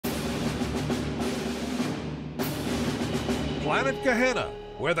planet Gehenna,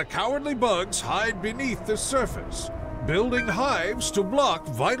 where the cowardly bugs hide beneath the surface, building hives to block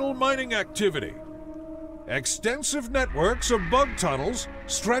vital mining activity. Extensive networks of bug tunnels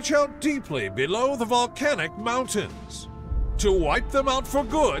stretch out deeply below the volcanic mountains. To wipe them out for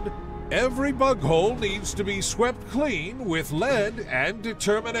good, every bug hole needs to be swept clean with lead and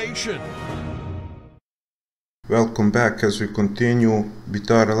determination. Welcome back as we continue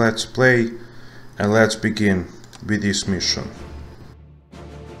with our Let's Play, and let's begin with this mission.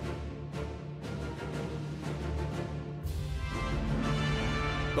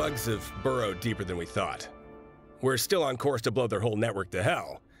 Bugs have burrowed deeper than we thought. We're still on course to blow their whole network to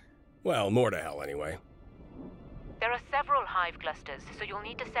hell. Well, more to hell anyway. There are several Hive clusters, so you'll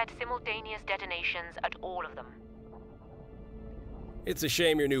need to set simultaneous detonations at all of them. It's a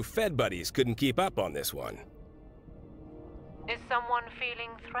shame your new Fed buddies couldn't keep up on this one. Is someone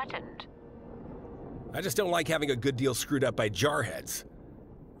feeling threatened? I just don't like having a good deal screwed up by jarheads.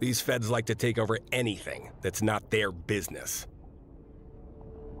 These Feds like to take over anything that's not their business.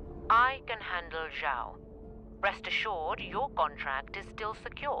 I can handle Zhao. Rest assured, your contract is still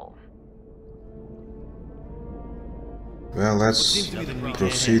secure. Well, let's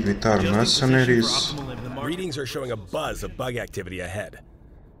proceed with our mercenaries. Readings are showing a buzz of bug activity ahead.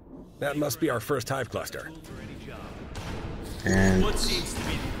 That must be our first Hive cluster. And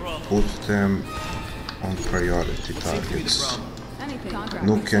put them on priority targets.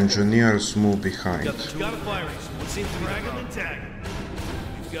 Nuke engineers move behind. Got the drag him and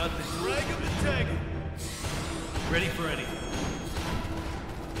tag him. Ready for anything.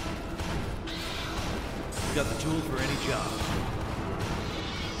 Got the tool for any job.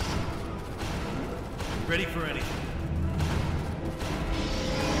 Ready for anything.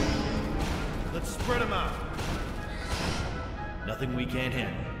 Let's spread them out. Nothing we can't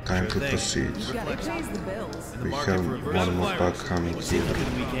handle. Time to proceed. We have one more bug coming here.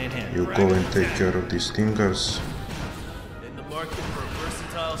 You go and take care of these stingers.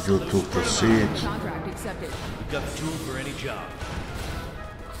 You two proceed. Contract accepted. We've got the tool for any job.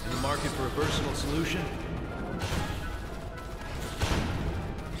 In the market for a versatile solution.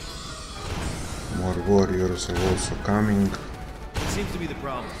 More warriors are also coming. What seems to be the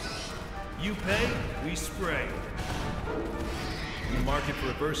problem? You pay, we spray. In the market for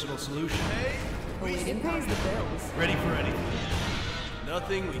a versatile solution. Hey, Waiting pays the bills. ready for anything.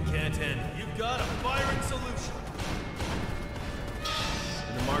 Nothing we can't handle. You've got a firing solution.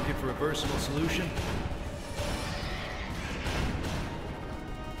 In the market for a versatile solution.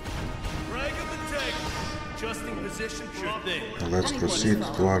 Drag him and tag him. Adjusting position, sure thing. Now let's proceed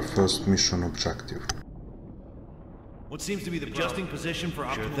to our first mission objective. What seems to be the adjusting position for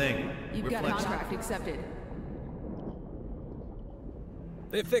optimal? Sure thing. You've got contract accepted.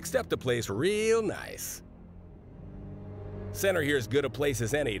 They fixed up the place real nice. Center here is good a place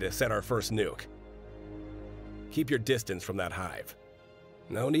as any to set our first nuke. Keep your distance from that hive.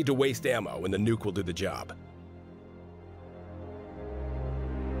 No need to waste ammo when the nuke will do the job.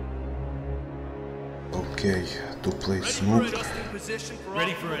 Okay, to place nuke.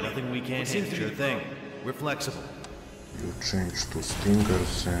 Ready for anything we can't handle. Sure thing. We're flexible. You change to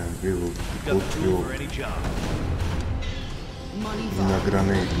stingers and we will put you in a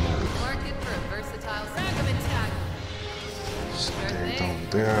grenade mode. Market for a versatile fragment tag. Stay down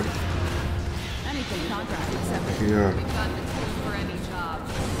there. Anything contract accepted. Here. We've got the tool for any job.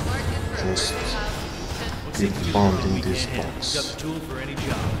 Market for Just a versatile keep bounding this box. Got the tool for any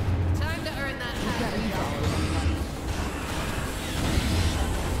job. Time to earn that tag.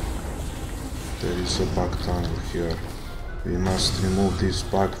 There is a bug tunnel here. We must remove this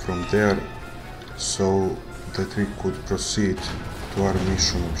bug from there so that we could proceed to our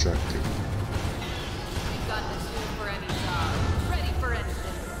mission objective. We've got the tool for any job. Ready for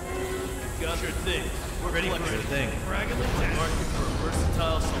anything. Got your thing. We're ready for your thing. Market for a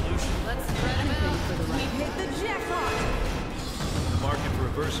versatile solution. Let's spread them out. We hit the jackpot. Market for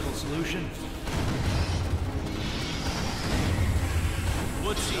a versatile solution.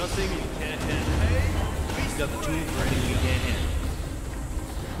 What's nothing you can't handle? We've got the tool for anything you can't handle.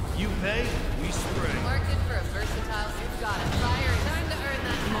 You pay, we spray. Market for a versatile. You've got it. Fire. Time to earn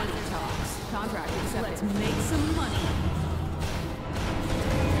that Money talks. Contract accepted. Let's make some money.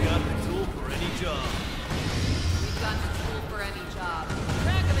 We got the tool for any job. We've got the tool for any job.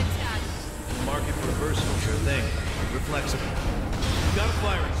 Drag them and tag. Market for a versatile, sure thing. We're flexible. We got a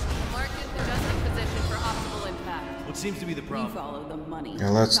firing. Market adjusting position for optimal impact. What seems to be the We problem? follow the money. Yeah,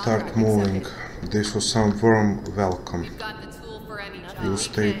 let's start moving. This will sound warm welcome. We've got the tool for any job. You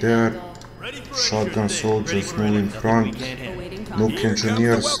stay there. Shotgun soldiers move in front. Awaiting Nuke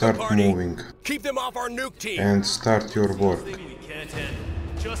engineers, start moving Keep them off our nuke team. and start your work.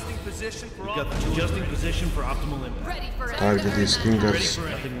 Adjusting position for adjusting position for optimal impact. Ready for Target these Ready stingers. for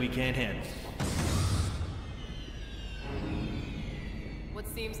nothing we can't handle. what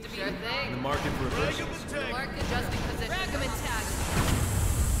seems to be In the market for reversals. mark adjusting position. Fragment tag.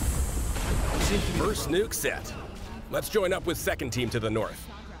 Seems to be First nuke set. Let's join up with second team to the north.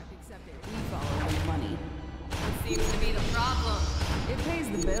 Contract accepted. We follow the money. What seems to be the problem? It pays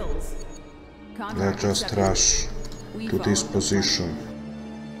the bills. Contract Let's just accepted. rush We to this follow the position.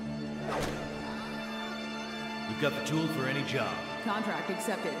 We've got the tool for any job. money. Contract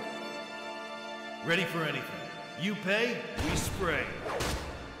accepted. Ready for anything. You pay, we spray.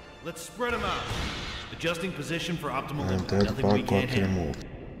 Let's spread them out. Adjusting position for optimal And impact. that Nothing we bug can't got handle. removed.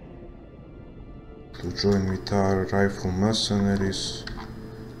 To join with our rifle mercenaries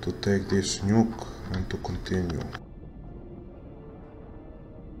to take this nuke and to continue.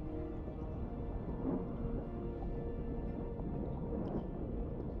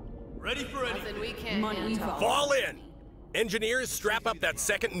 Ready for anything. Nothing we can't Money we handle. follow. Fall in! Engineers, strap up that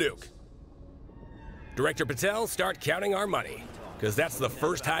second nuke. Director Patel, start counting our money, because that's the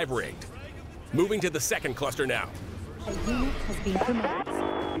first Hive rigged. Moving to the second cluster now. A unit has been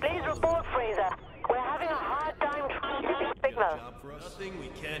promoted. Please report, Fraser. We're having a hard time trying to get signal. Job for us. Nothing we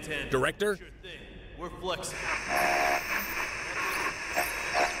can't handle. Director? Sure thing. We're flexible.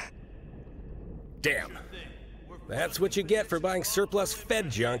 Damn. That's what you get for buying surplus Fed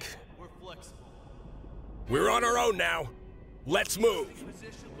junk. We're flexible. We're on our own now. Let's move.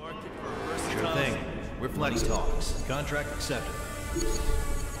 Sure thing. We're flex talks. Contract accepted.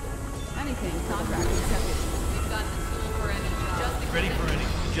 Anything. Contract accepted. We've got the tool for any job. Ready for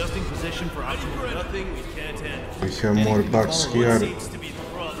anything. Adjusting position for optimal. Nothing we can't handle. We have more bugs here, Seems to be the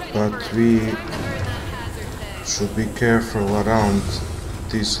problem. but we Time to earn that hazard pay. should be careful around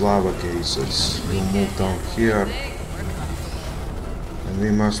these lava cases. We'll move down here, and we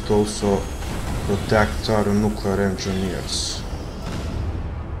must also protect our nuclear engineers.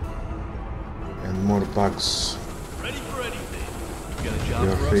 And more bugs. Ready for anything. You got a We job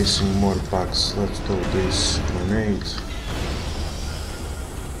are for us? facing more bugs. Let's throw this grenade.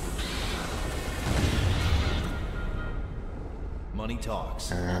 Money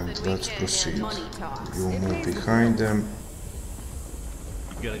talks. And let's proceed. Money talks. You It move pays the behind bills. them,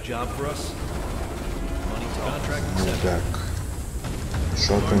 You got a job for us? Money talks. Contract move accepted. back.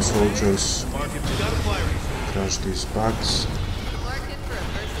 Shotgun soldiers, Market. We got a fire resource. crush these bugs. Market for a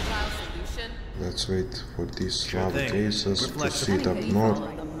versatile solution. Let's wait for these Sure lava thing. cases. We're Proceed up We north.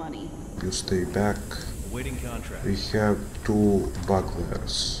 follow the money. You stay back. Waiting contract. We have 2 bug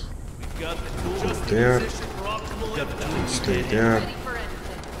layers. We've got the tool. There. Position for optimal. Got the tool. You stay there Ready for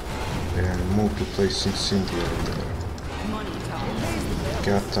anything. and move to place Incendiary there. Money talks. It pays the bills.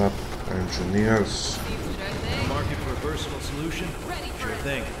 Get up engineers. Sure thing. Market for a versatile solution? Ready for Sure it.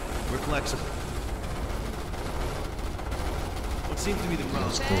 thing. We're flexible. What seems to be the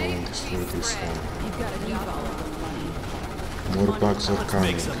Let's problem? go and destroy this one. You've got a job. Follow the money. More bugs are Let's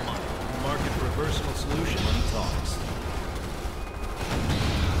coming. make some money. Market for a versatile solution? Money talks.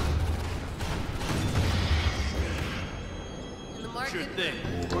 In the market Sure thing.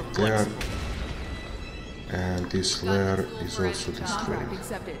 Move We're up there. flexible. And this layer is also Contract destroyed.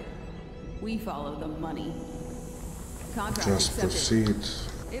 accepted. We follow the money. Contract Just accepted. proceed.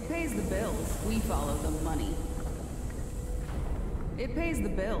 It pays the bills. We follow the money. It pays the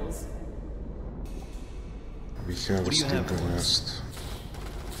bills. We have a What do you have stinger for us? nest.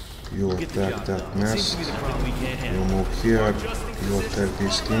 You Get the attack job that done. What seems nest. to be the problem we can't You handle? move here. You attack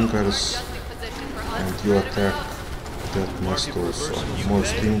these stingers. adjusting position for us. And you attack that nest also. More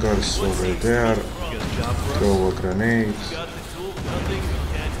stingers over there. You got a job for us? Throw a grenade. Got the tool. Nothing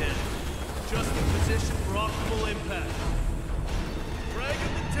we can't handle. Adjusting position for optimal impact.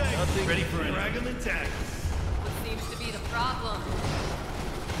 Dragging the tank. Nothing. Ready for it. Dragging the tank. What seems to be the problem?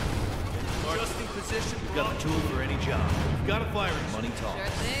 Adjusting position. We've got the tool for any job. We've got a fire. Money Sure talks.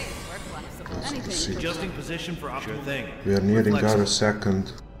 thing. We're flexible. Let's Anything. proceed. Adjusting position for optimal. Sure thing. We are nearing We're our flexible.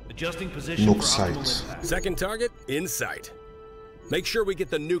 second Adjusting position nuke for optimal site. impact. Second target, in sight. Make sure we get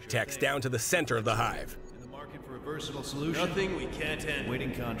the nuke techs down to the center of the Hive. In the market for a versatile solution. Nothing we can't handle.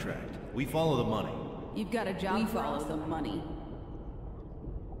 Waiting contract. We follow the money. You've got a job. We follow the money.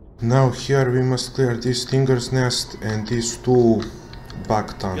 Now here we must clear this stinger's nest and these 2 bug Got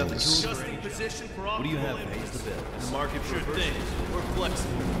the tunnels. tool. Adjusting position for optimal. What do you have? Pays the bill. In the market for sure thing. We're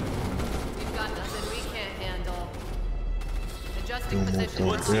flexible. We've got nothing we can't handle. Adjusting You move position.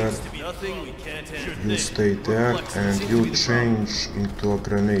 down there. Nothing we can't handle. You stay there and you change into a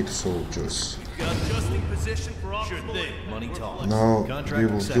grenade soldiers. Got adjusting position for optimal. Money talks. Now we Contract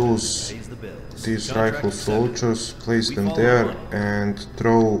will accepted. use Pays the bills. these Contract rifle accepted. soldiers, place We them follow there the money. and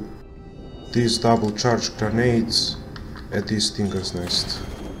throw these double charge grenades at this Stinger's nest.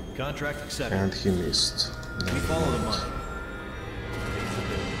 Contract accepted. And he missed. We Never follow the mind. money. Pays the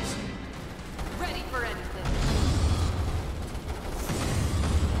bills. Ready for anything.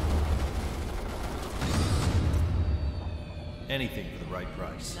 Anything for the right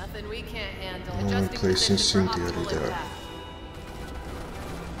price. Nothing we can't handle. Now we Adjusting place position for Incendiary optimal there. impact.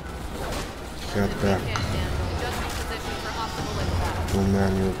 Head Nothing back we can't handle. Adjusting position for optimal impact. to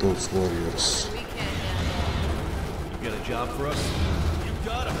manual those warriors. We can't handle. You got a job for us? You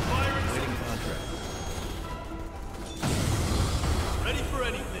got a firing. Waiting contract. Ready for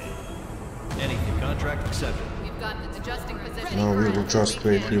anything. Anything. Contract accepted. We've got the adjusting position. Now for we will anything just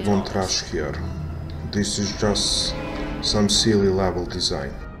wait, we can't won't handle. rush here. This is just some silly level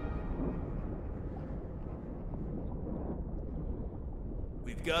design.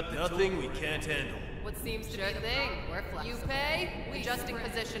 We've got nothing we can't handle. What seems to be the thing? We're flexible. You pay? Adjusting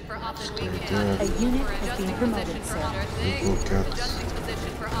position for optimal Stay weekend. there. A unit We're has adjusting been promoted, position for sir. optimal We thing. will get Adjusting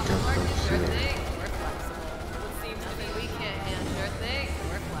position for back optimal market. Sure here. thing. We're flexible. What seems to be we can't handle. Sure thing.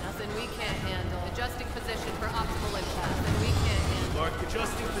 We're flexible. Nothing we can't handle. Adjusting position for optimal impact. Nothing we can't handle. Mark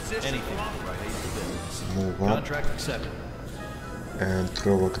adjusting position Anything for for the optimal. right. Pays the bills. Move up Contract accepted. and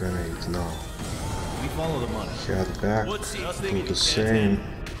throw a grenade now. We follow the money. Head back, What's do nothing you the can't same.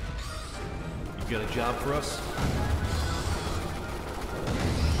 You got a job for us?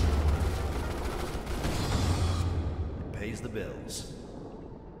 Pays the bills.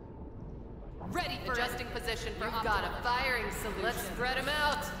 Ready for adjusting position for optimal. Got a firing solution. Let's spread them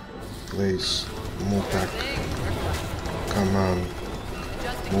out. Please, move Sure back. thing. We're flexible. Come on.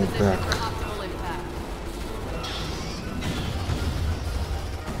 Adjusting Move position back. for optimal impact.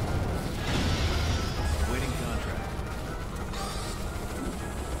 Waiting contract.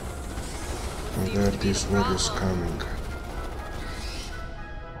 And there this war is coming.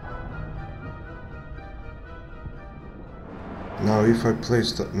 Now if I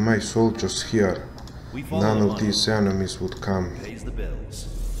placed my soldiers here, We follow none the of money. these enemies would come. Pays the bills.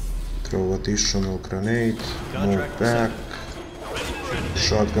 Throw additional grenade, move Contract back.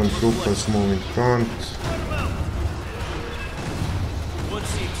 Shotgun troopers move in front.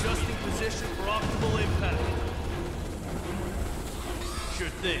 What's the adjusting position for optimal impact? Sure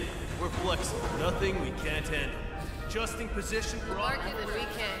thing. We're flexible. Nothing we can't handle. Adjusting position for Market optimal. and we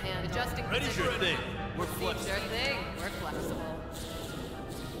can't handle. Adjusting Ready position. for anything. We're flexible. Sure thing. We're flexible.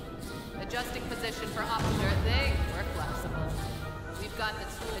 Adjusting position for optimal. Sure thing. We're flexible. We've got the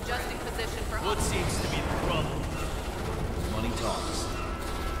adjusting position for What optimal. seems to be the problem? Money talks.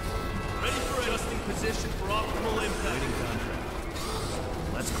 Ready for adjusting position for optimal impact. Waiting contract.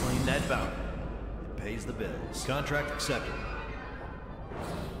 Let's claim that bounty. It pays the bills. Contract accepted.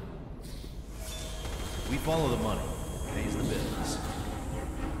 We follow the money. It pays the bills.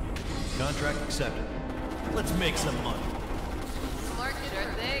 Contract accepted. Let's make some money. Market.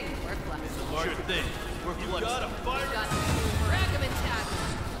 Sure thing. We're flexible. Sure thing. We're flexible. You got a We've fire. got frag 'em and tag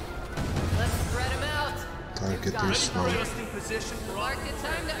 'em. Let's spread 'em out. Target got this it. one. Adjusting position for Market,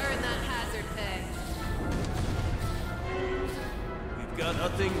 time to earn that hazard pay. We've got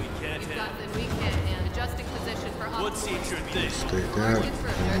nothing we can't We've got handle. the we can't handle. Adjusting position for optimal. What seems your thing? Stay there, Market for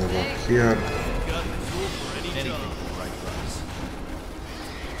and sure move thing. up here. We've got the tool for any Anything job. for the right price.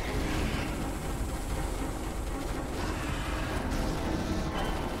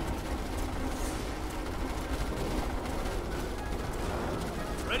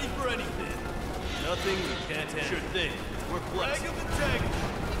 Ready for anything. Nothing we can't handle. Sure thing. We're flexible. Tag 'em.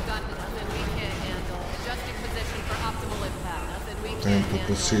 We've got the nothing we can't handle. Adjusting position for optimal impact. Nothing we Time can't to handle.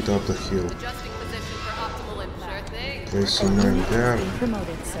 proceed up the hill. Adjusting position for optimal impact. Sure thing. Place a man there, Being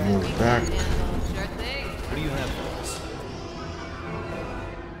promoted, sir. move We back. can't handle. Sure thing. What do you have for us?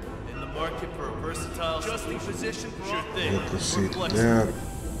 In the market for a versatile adjusting position for sure thing. We'll proceed We're there,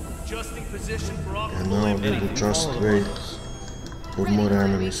 adjusting position for and optimal now we impact. will just wait for Ready more for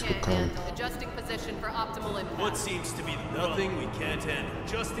enemies we to can't come. handle. Adjusting position for optimal impact. What seems to be the nothing we can't handle.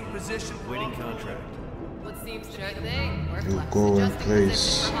 Adjusting position for Waiting optimal contract. What seems to sure thing. We're We'll flexible. go and Adjusting place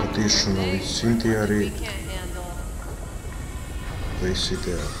position for optimal additional thing. incendiary. We can't handle. Place it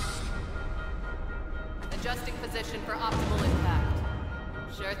there. Adjusting position for optimal impact.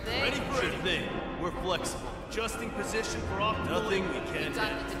 Sure thing. Ready for anything. We're flexible. Adjusting position for optimal. Nothing we We've can't got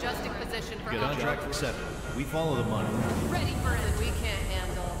handle. the adjusting position for Get contract optimal. accepted. We follow the money. Ready for it. We can't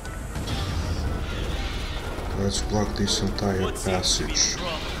handle. Let's block this entire passage.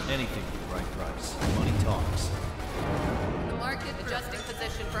 Anything for the right price. Money talks. The market adjusting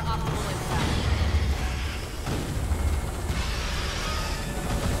position for optimal impact.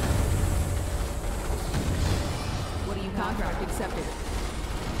 What do you contract accepted?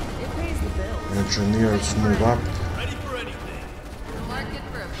 It pays the bills. Engineers move up. Ready for anything. The market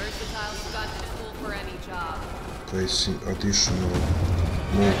for a versatile Scottish tool for any job. Placing additional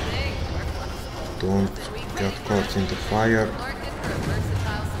move. Don't get caught in the fire. The market for a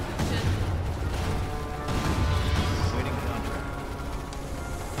versatile solution. Waiting contract.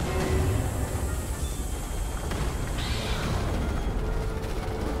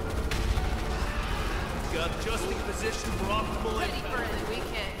 Got adjusting position for optimal Ready impact. for it we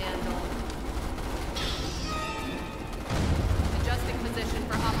can't handle. Adjusting position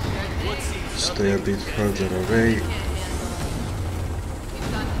for optimal. What seems Stay a bit further away. Can't handle.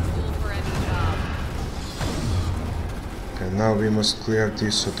 You've got the tool for any job. And now we must clear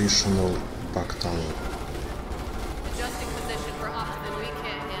this additional back tunnel. Adjusting position for optimal we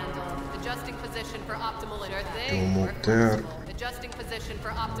can't handle. Adjusting position for optimal impact. You move there Adjusting position for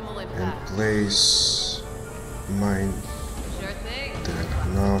optimal and impact. place mine Sure thing. there.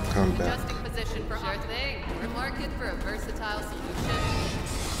 Now come back. Adjusting position for sure thing. We're market for a versatile solution.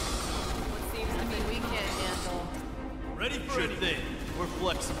 What seems to be we can't handle. ready for anything. We're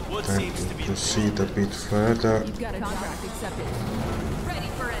flexible. What Time seems to to be the proceed a bit further. You've got a contract accepted. Ready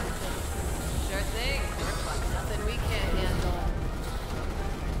for anything. Sure thing. We're flexible. Nothing we can't handle.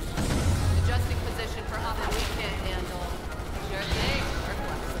 Adjusting position for optimal we can't handle. Sure thing. We're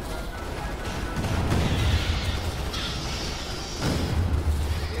flexible.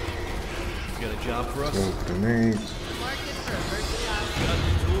 You got a job for us? Throw grenade. Market for a versatile. got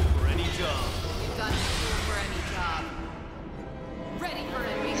the tool for any job. You've got the tool for any job. Ready for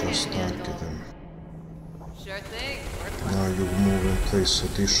it. We Just can't target handle. them. Sure thing. We're Now flexible. you move and place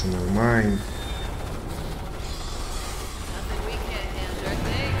additional mine. Nothing we can't handle. Sure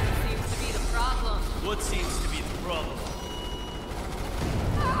thing. Seems to be the problem. What seems to be the problem?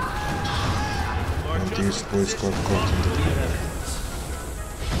 And these boys got caught in the fire.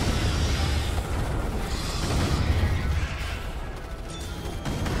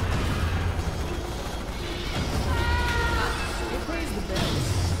 It pays the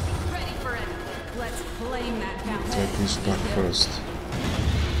bills. Ready for anything. Let's claim that count. Take this back first.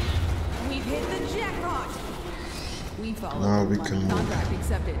 We've hit the jackpot. We follow Now the we money. can move. Contract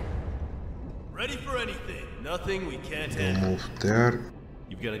accepted. Ready for anything. Nothing we can't You handle. move there.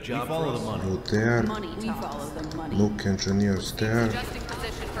 You've got a job for us? You there. Money. We follow the money. Nuke engineers there. Adjusting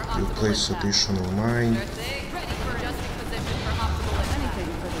position for You optimal place impact. additional mine. Sure thing. Ready for adjusting position for optimal impact. Anything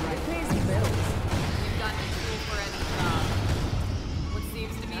for the right. Pays the bills. You've got the tool for any job. What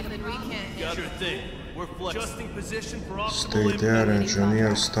seems to be the we can't Got handle. your thing. We're flexible. Adjusting position for optimal Stay there, impact.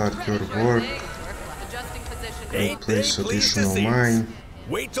 engineers. Start your Sure work. thing. Adjusting position for And place they pleased to additional see us? mine.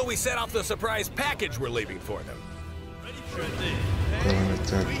 Wait till we set off the surprise package we're leaving for them. Ready for anything. Go and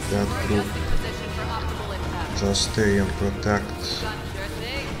attack that group. adjusting position for optimal impact. Just stay and protect. Got sure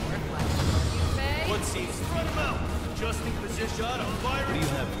thing. We're flexible. You pay. What seems to front them out? Adjusting position. Shot on fire. What do you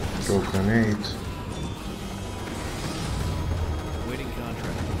have? Throw grenade. Waiting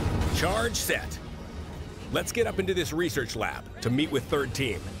contract. Charge set. Let's get up into this research lab to meet with third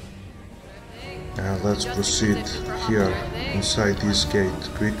team. And let's proceed here, inside this gate.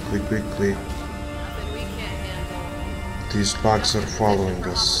 Quickly, quickly. Nothing we can't handle. These bugs are following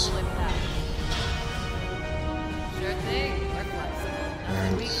us. Optimal impact. Sure thing. We're flexible.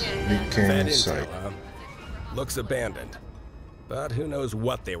 And Nothing we can't we handle. came Bad inside. intel, huh? Looks abandoned. But who knows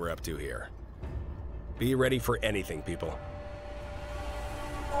what they were up to here. Be ready for anything, people.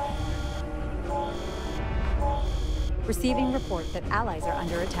 Receiving report that allies are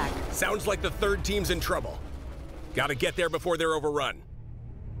under attack. Sounds like the third team's in trouble. Gotta get there before they're overrun.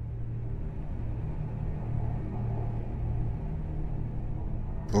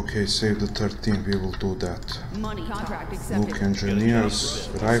 Okay, save the third team, we will do that. Money. Contract accepted. Nuke engineers,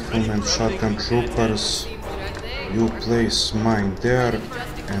 riflemen, shotgun troopers. You place mine there,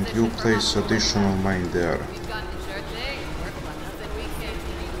 and you place additional mine there. We've got the sure thing. We're flexible. Nothing we can't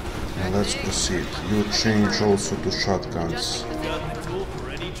handle. Now let's proceed. You change also to shotguns. Got the tool for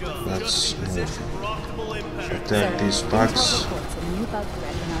any job. Let's Adjusting position move. for optimal impact. Attack these bugs. Intel reports a new bug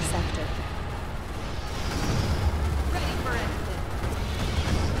threat in our sector. Ready for anything.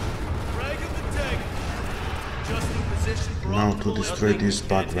 Drag of the tank. Adjusting position for Now optimal to destroy nothing this we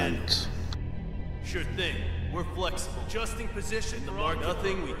bug can't handle. vent. Sure thing. We're flexible. Adjusting position for mark.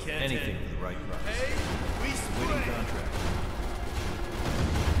 Nothing we can't Anything handle. for the right price. Hey, we Waiting spray. contract.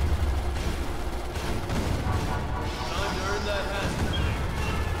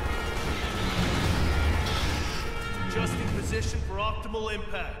 optimal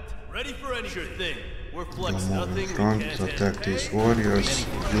impact. Ready for any sure thing. We're You flexing. move in Nothing front, we can't attack handle. these warriors.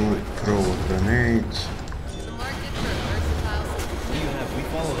 You throw a grenade. The market for versatile solutions. What do you have? We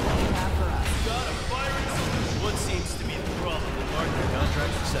follow the money. Got a firing solution. What seems to be the problem? The market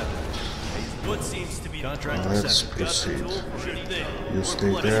Contract accepted. What seems to be Contract Let's accepted. proceed. sure thing. You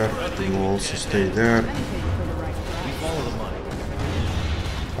stay there. You also stay there. We follow the money.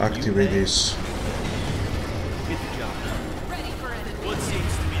 Activate this. Get the job done. Ready for anything. What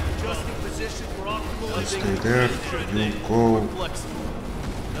seems to be the adjusting position for optimal You living? stay there. You go Flexible.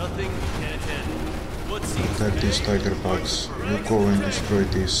 Nothing we can't handle. What seems to attack be these tiger bugs. You go and destroy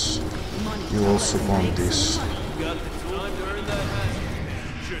this. You also bomb this. got the time to earn that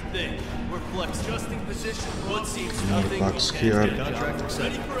hazard. Sure thing. We're flex adjusting position. What seems More nothing bugs we can't here. handle. Contract Ready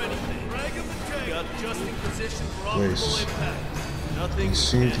accepted. for anything. Drag of the tank. Got adjusting position for Place. optimal impact. Nothing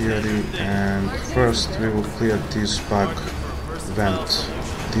Incendiary, and first we will clear this bug vent.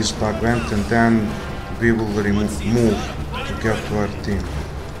 This bug vent, and then we will move to get to our team.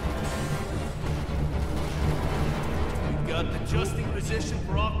 got the adjusting position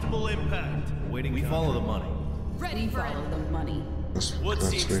for optimal impact. Waiting. We follow the money. Ready for Follow the money. What Let's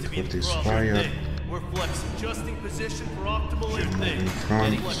seems wait to be for the this problem? fire. We're flex adjusting position for optimal You move in impact.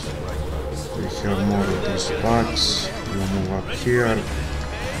 front. We have more of these bugs. You move up here. Got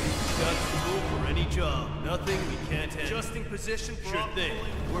the tool for any job. Nothing we can't handle. Adjusting position for sure thing.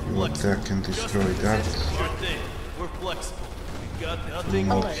 We're You flexible. attack and destroy that. Sure thing. We're flexible. We got You nothing.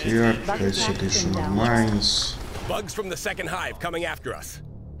 move here. Place additional mines. Bugs from the second hive coming after us.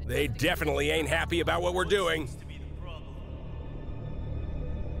 They definitely ain't happy about what we're doing.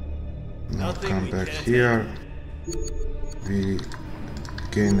 Now come back here. We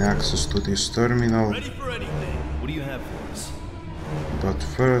gain access to this terminal. Ready for anything. What do you have for us? But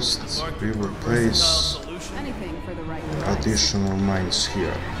first we will place Solution. Anything for the right price. additional mines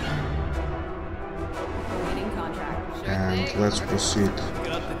here. Awaiting contract. Sure And thing. let's proceed.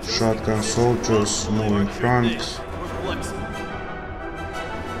 Got the Shotgun soldiers move in front. We're flexible.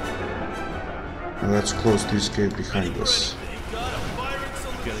 And let's close this gate behind us. Got a firing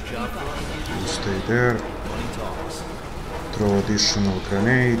solution. Got a job for us? You stay there. Money talks. Throw additional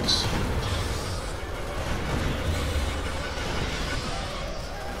grenades.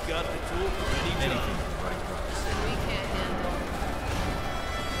 Got the tool for any job. Right price. We can't handle.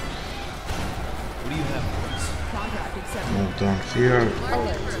 What do you have for us? Contract accepted. Move down here.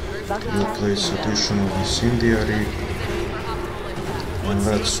 Market for versatile You place additional incendiary. position for optimal impact. And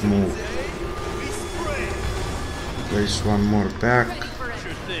let's move. Place one more back. Ready for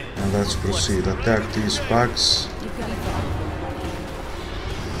anything. And let's proceed. Attack these bugs. You've got to follow the money.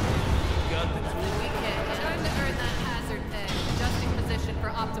 Got the tool. We can't. Time to earn that hazard pay. Adjusting position for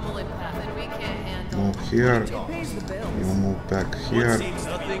optimal impact. And we can't handle. Move here. It pays the bills. You move back What here. seems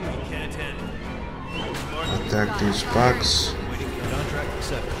nothing we can't handle. Attack these bugs. Waiting. Contract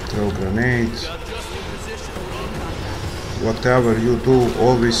accepted. Throw grenades. Got adjusting position. Whatever you do,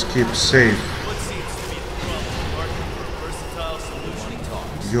 always keep safe. What seems to be the problem? Market for versatile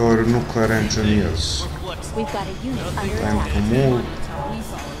solution. Your nuclear engineers. Flexible. We've got a unit under Time attack. to move. We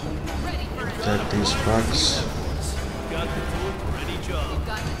follow the money. Ready for Attack these bugs. Got the tool for any job.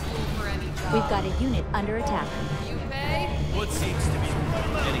 got the tool for any job. We've got a unit under attack. You pay? What seems to be the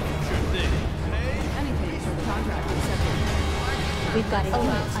problem? Any sure thing. Anything for the contract accepted. We've got a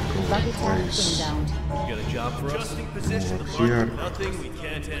unit under bug attack Place. inbound. You got a job for us? Adjusting position. Over here. Nothing we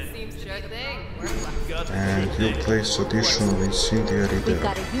can't handle. Seems sure thing. We're flexible. Got the And you place additional incendiary We've there.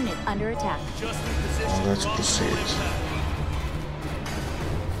 got a unit under attack. adjusting position. Now let's for optimal proceed. impact.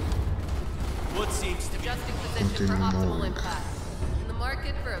 What seems to be Adjusting position for Continue optimal moving. impact. In the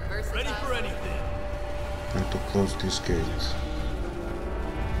market for a versatile. ready for anything? And to close this gate.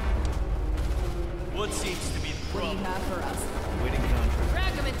 What seems to be the What do you problem? have for us? Waiting contract.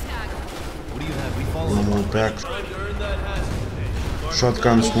 Drag 'em and tag 'em. What do you have? We follow You the money. move back. Time to earn that hazard pay.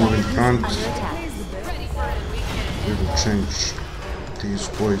 Shotguns move in front. Under attack. Ready for it. We can't We will change these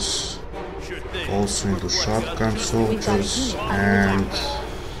boys Sure thing. also into shotgun soldiers and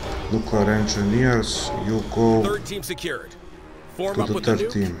nuclear engineers. You go Third team secured. Form to up the with the third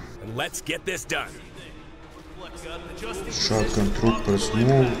nuke, team. and let's get this done. Got adjusting Shotgun position. troopers Optimal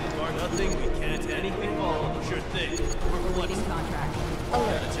move. impact. Nothing we can't anything follow. Sure thing. We're Awaiting flexible. contract.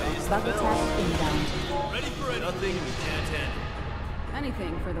 Alert. Bug attack inbound. Ready for it. Nothing we can't handle.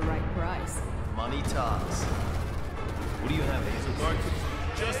 Anything for the right price. Money talks. What do you have, Hazel?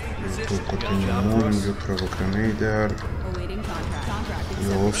 Adjusting To position. continue moving, you throw a grenade there. Awaiting contract. Contract You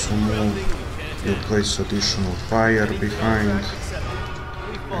accepted. also move. You place additional fire behind.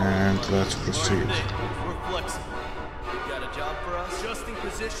 And let's proceed. We're flexible. Got a job for us?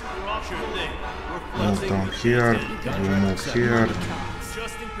 position for optional thing. Move down here, you move here,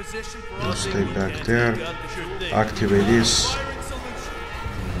 Adjusting position for you stay optional back there, activate this,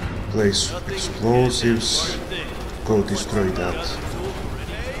 place explosives, go destroy that.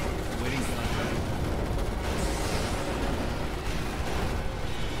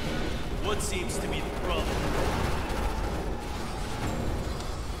 What seems to be the problem?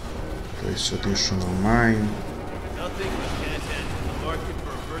 Place additional mine, Nothing we can't handle. The market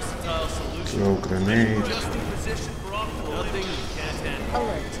for a versatile solution. throw grenade, Adjusting position for optimal. Nothing we can't handle.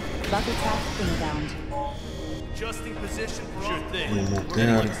 Alert. Bug attack inbound. Adjusting position for sure thing. you move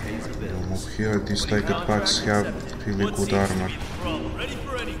there, you move here. These tiger bugs have really good armor. Ready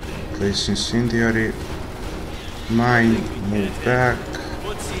for anything. Place incendiary mine, move back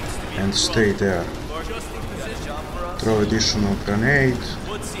What seems to be and stay there. adjusting position for us. Throw additional grenade,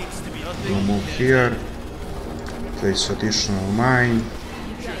 What seems to be you nothing. move here, place additional mine,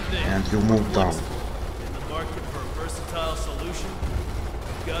 and you move down. In the market for a versatile solution.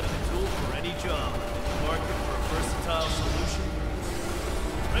 We've got the tool for any job. In the market for a versatile solution.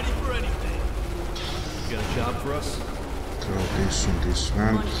 Ready for anything. You got a job for us? Throw this on this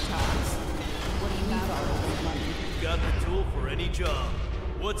vent. What do you need for all this money? We've got the tool for any job.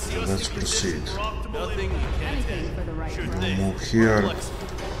 What's the Let's proceed. Nothing we can't Anything handle. for the right Sure price. thing. Move here,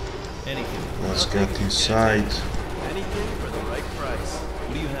 Anything. let's get inside. Anything for the right price.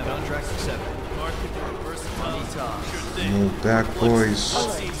 What do you have? Contract accepted. Market for a versatile solution. Sure thing. Move back, boys.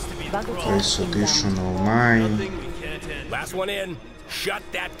 Seems to be the Bug problem. attack Place inbound. additional mine, Nothing we can't handle. Last one in. Shut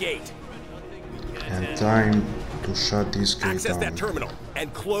that gate. and time to shut this gate Access that down. terminal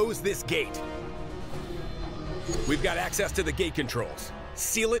and close this gate. We've got access to the gate controls.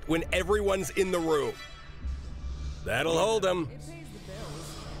 Seal it when everyone's in the room. That'll hold them.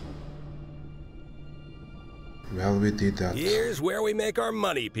 Well, we did that. Here's where we make our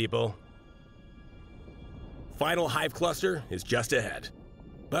money, people. Final Hive cluster is just ahead.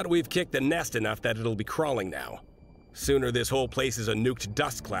 But we've kicked the nest enough that it'll be crawling now. Sooner this whole place is a nuked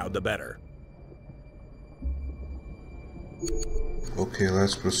dust cloud, the better. Okay,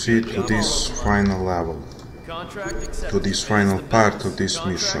 let's proceed to this final level, Contract accepted. to this final part of this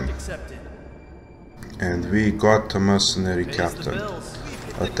mission. Accepted. And we got a mercenary captain.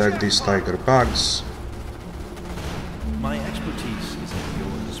 Attack these tiger bugs. My expertise is at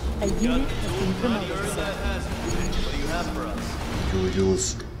your disposal. A unit has been promoted, sir. What do you have for us? You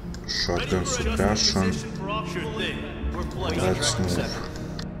use shotgun suppression. Position for optional thing. We're flexible. Let's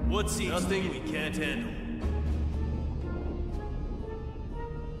move. What's nothing we can't handle.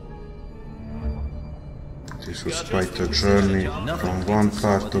 This was quite a journey from one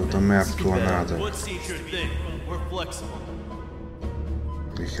part of the map to another. What's your thing? We're flexible.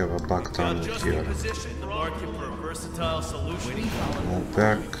 We have a bug tunnel here. Position the market for a versatile solution. Move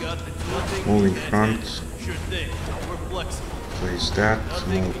back, Got the nothing move we in can't front, handle. Sure thing. We're flexible. place that,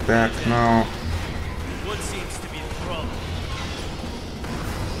 move back now. What seems to be the problem?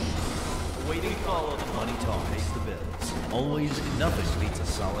 Waiting follow the money talk pays the bills. Always nothing beats a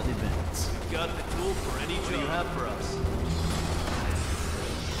solid advance. We've got the tool for any job. What do you have for us?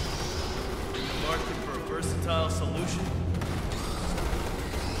 Market for a versatile solution.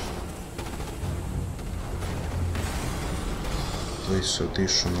 Place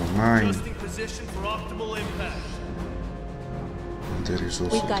additional mine. Adjusting position for optimal impact. And there is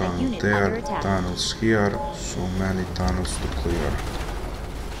also We've got a tunnel unit under there, attack. tunnels here, so many tunnels to clear.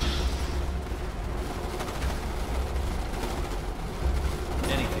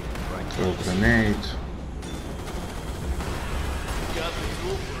 Anything, right? Throw grenade, We've got the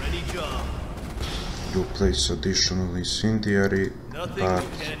tool for any job. you place additional incendiary, Nothing but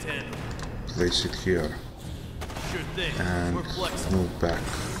we can't handle. place it here Sure thing. and We're flexible. move back.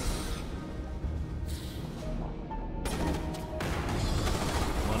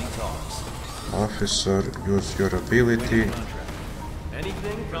 Money talks. Officer, use your ability,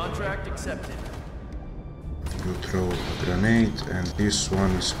 Anything, contract accepted. you throw a grenade and this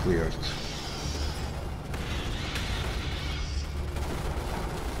one is cleared.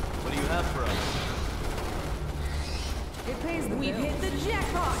 What do you have for us? It pays the We've bill. hit the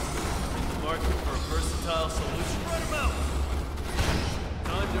jackpot! Market for a versatile solution. Spread 'em out.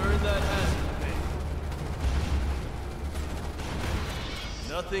 Time to earn that hazard pay.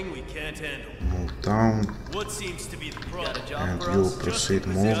 Nothing we can't handle. Move down What seems to be the problem? and you proceed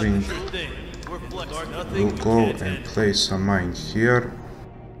moving. We're flexible. Nothing You we go can't and handle. place a mine here.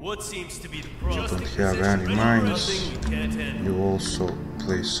 What seems to be the problem? Don't have any mines. Nothing we can't handle. You also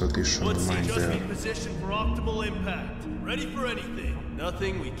place additional What's the mine there. adjusting position for optimal impact? Ready for anything.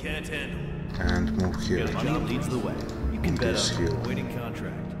 Nothing we can't handle. And move here. Money leads the way. can bet this on hill. waiting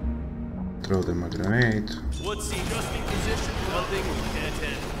contract. Throw them a grenade. What's the adjusting position? Nothing we can't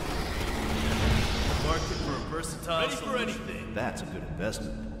handle. Market for a versatile Ready for anything. That's a good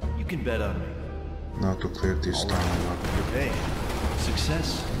investment. You can bet on me. Now to clear this tunnel up. You're paying.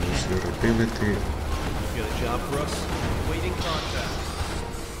 Success. Use your ability. You got a job for us? Waiting contract.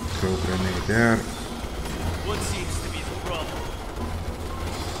 Throw grenade there. What seems to be the problem?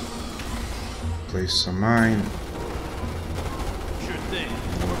 Place a mine. Sure thing.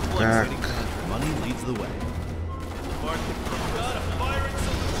 Move back. Money leads the way. In the market for got a firing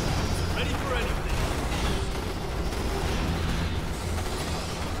solution. Ready for anything.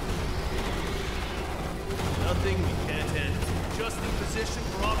 Nothing we can't handle. Adjusting position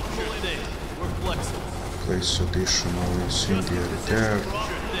for optimal thing. We're flexible. Place additional incendiary there.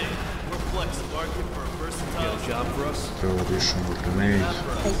 Sure thing. We're flexible. Market for a versatile Got a job for us? Throw additional grenade.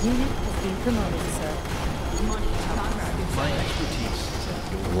 A unit has been promoted, sir. My expertise is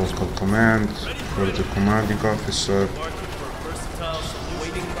at your Local command for the commanding officer. market for a versatile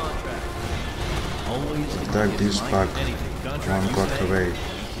waiting contract. always Attack this bug. One got away.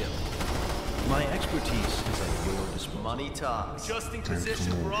 My expertise is at your disposal. Money talks. Adjusting Time to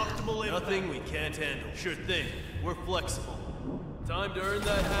position for move. optimal impact. Nothing we can't handle. Sure thing. We're flexible. Time to earn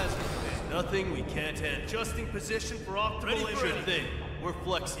that hazard pay. Nothing we can't handle. Adjusting position for optimal impact. Sure thing. We're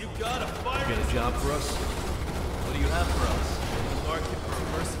flexible. You got a fire. Got a job for us? What do you have for us? In the market for a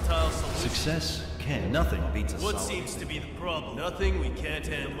versatile solution. Success can. Nothing beats a What solid. seems to be the problem? Nothing we can't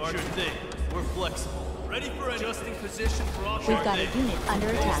handle. Sure thing. We're flexible. Ready for adjusting position for optimal. We've got a unit under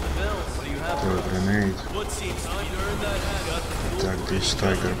attack. What do you have Throw for us? grenade. What seems time to earn that hazard? Got the tool. Attack these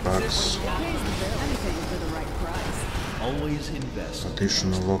tiger bugs. Anything for the right price. Always invest.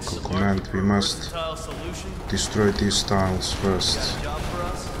 Additional local command. We must Versatile solution. destroy these tunnels first. Job for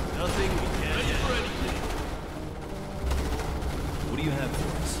us? Nothing we can't Ready for anything. What do you have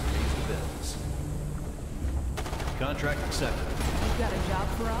for us? Pays the bills. Contract accepted. You've got a job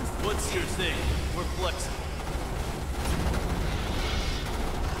for us? What's your thing? We're flexible.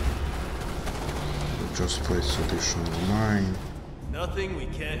 We'll just place additional mine. Nothing we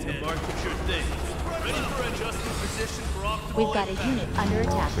can't handle. Market your thing. Ready for adjusting position for optimal We've got a impact. unit under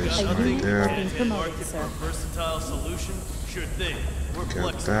attack. Place A right unit there. has been promoted, Market sir. for versatile solution. Sure thing. We're Get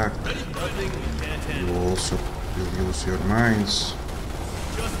flexible. back. Ready? Nothing we can't You handle. also will use your mines.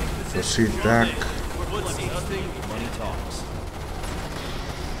 Adjusting position. Proceed Sure back. thing. What's nothing? Money talks.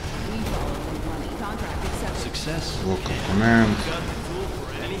 We follow the money. Contract accepted. Success Local can. command. Got the tool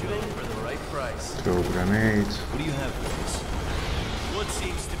for anything for the right price. Throw grenade. What do you have for us? What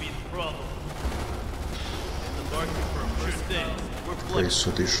seems to be the problem? In the market for a sure thing. We're flexible. Place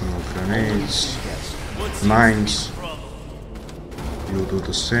additional grenades. Yes. What seems Mines. to be the problem? You do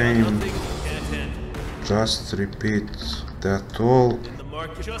the same. Nothing we can't handle. Just repeat that all. In the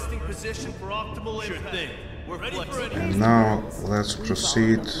market, adjusting position for optimal impact. Sure thing. We're ready for it. And now let's We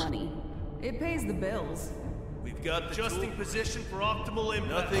proceed. follow the money. It pays the bills. We've got the adjusting position for optimal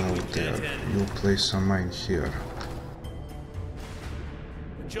impact. Nothing we Out can't there. handle. You place a mine here.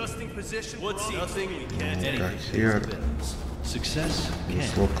 Adjusting position. What's nothing we can't Anything handle. Back pays here. the bills. Success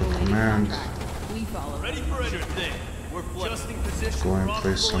Use can. local command. We follow. Ready for it. Sure thing. We're adjusting position Go for and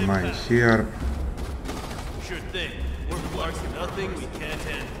place a optimal mine impact. here. Sure thing. We're flexible. Nothing we can't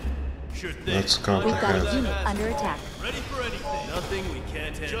handle. Sure thing. Let's scout We've got a ahead. unit under attack. Ready for anything. Nothing we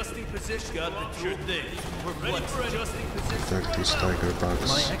can't handle. Adjusting position. Got the sure thing. We're ready for adjusting position. Attack these tiger My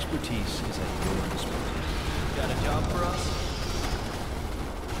bugs. expertise is at your disposal. Got a job for us?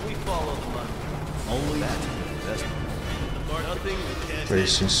 We follow the money. Always investment. Nothing we can't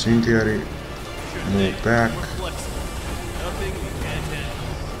Place handle. incendiary. Sure Move thing. back. We're flexible. Nothing we can't handle.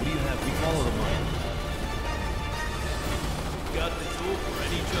 What do you have? We follow the money. Got the tool for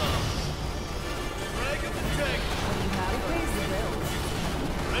any job. Drag of the tank. It pays the bills.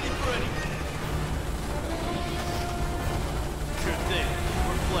 Ready for anything. Sure thing.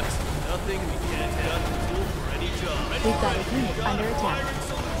 We're flexible. Nothing we can't handle. Got the tool for any job. Ready We've for got a anything. unit under attack. Firing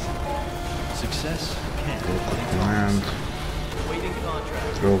solution. Success can. Local command. Waiting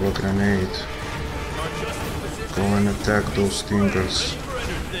contract. Throw a grenade. Our adjusting position. Go and attack those stingers. Ready for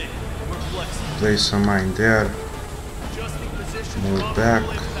anything. We're flexible. Place a mine there. Adjusting position. Move for back.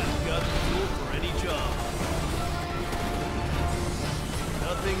 optimal impact. Got the tool for any job.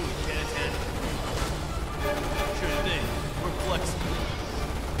 Nothing we can't handle. Sure thing. We're flexible.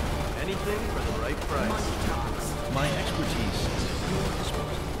 Anything for the right price. My expertise is at your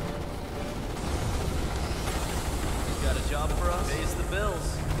disposal. Got a job for us? Pays the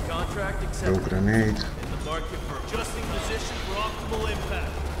bills. Contract Throw accepted. grenade. In the market for adjusting position for optimal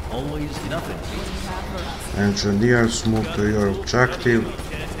impact. Always nothing. Engineers, move to your objective.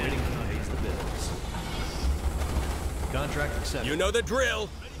 Contract accepted. You know the drill.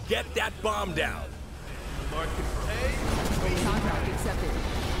 Get that bomb down. Contract accepted.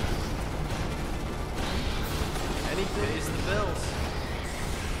 Anything is the bills.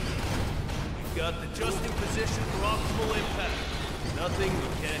 We've got the adjusting position for optimal impact. Nothing we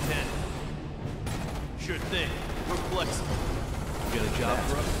can't handle. Sure thing. We're flexible. You got a job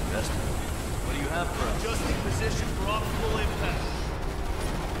for us, Investor? What do you have for us? Adjusting position for optimal impact.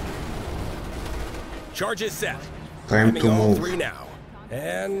 Charge is set. Time to all move. 3 now.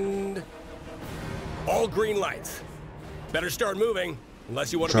 And all green lights. Better start moving,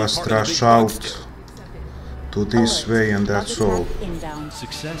 unless you want to be Just part of the rush big bugs out too. to this way and that's all. Inbound.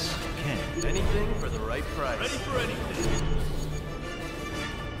 Success can. Anything for the right price. Ready for anything.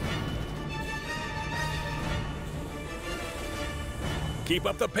 Keep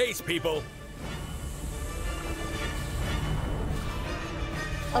up the pace, people.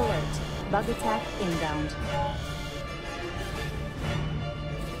 Alert. Bug attack inbound.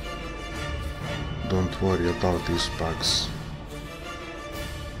 Don't worry about these bugs.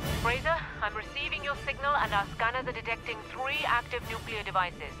 Fraser, I'm receiving your signal and our scanners are detecting 3 active nuclear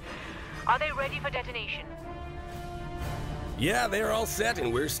devices. Are they ready for detonation? Yeah, they're all set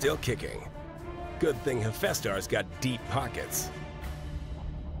and we're still kicking. Good thing Hephaestar's got deep pockets.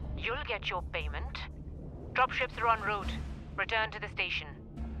 You'll get your payment. Dropships are en route. Return to the station.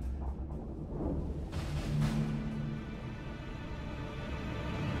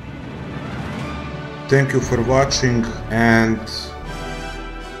 Thank you for watching and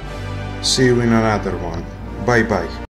see you in another one. Bye bye.